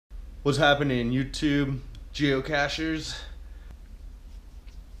What's happening, YouTube geocachers?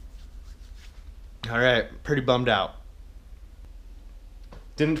 Alright, pretty bummed out.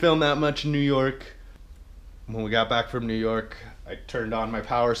 Didn't film that much in New York. When we got back from New York, I turned on my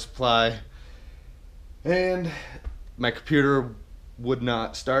power supply and my computer would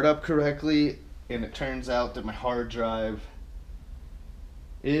not start up correctly, and it turns out that my hard drive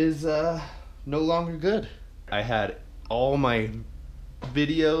is no longer good. I had all my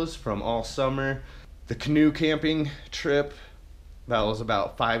videos from all summer. The canoe camping trip, that was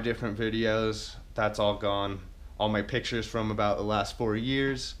about 5 different videos. That's all gone. All my pictures from about the last 4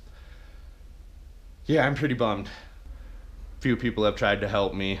 years. Yeah, I'm pretty bummed. Few people have tried to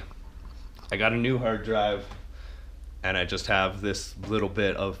help me. I got a new hard drive, and I just have this little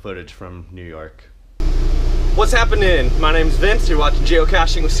bit of footage from New York. What's happening? My name's Vince. You're watching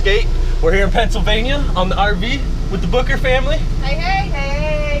Geocaching with Skeight. We're here in Pennsylvania on the RV with the Booker family. Hey, hey,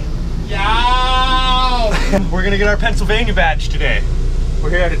 hey! Yow! We're gonna get our Pennsylvania badge today. We're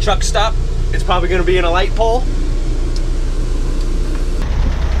here at a truck stop. It's probably gonna be in a light pole.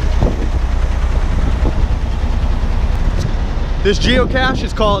 This geocache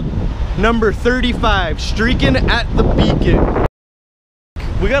is called number 35, Streaking at the Beacon.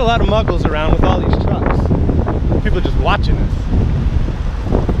 We got a lot of muggles around with all these trucks. People just watching us.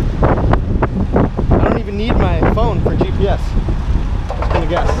 I don't even need my phone for GPS. Just gonna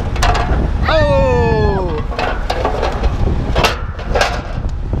guess. Oh!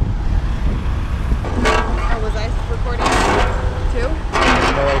 Oh, was I recording too?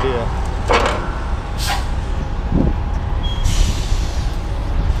 No idea.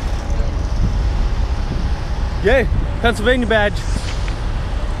 Yay, Pennsylvania badge.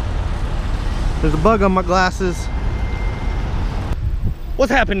 There's a bug on my glasses.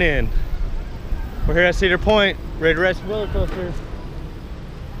 What's happening? We're here at Cedar Point, ready to ride some roller coasters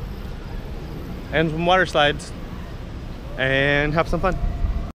and some water slides and have some fun.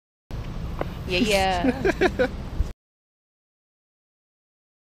 Yeah.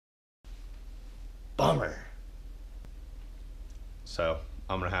 Bummer. So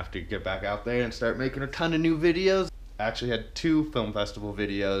I'm gonna have to get back out there and start making a ton of new videos. I actually had 2 film festival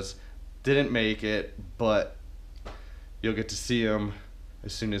videos. Didn't make it, but you'll get to see them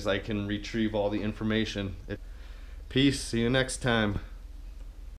as soon as I can retrieve all the information. Peace, see you next time.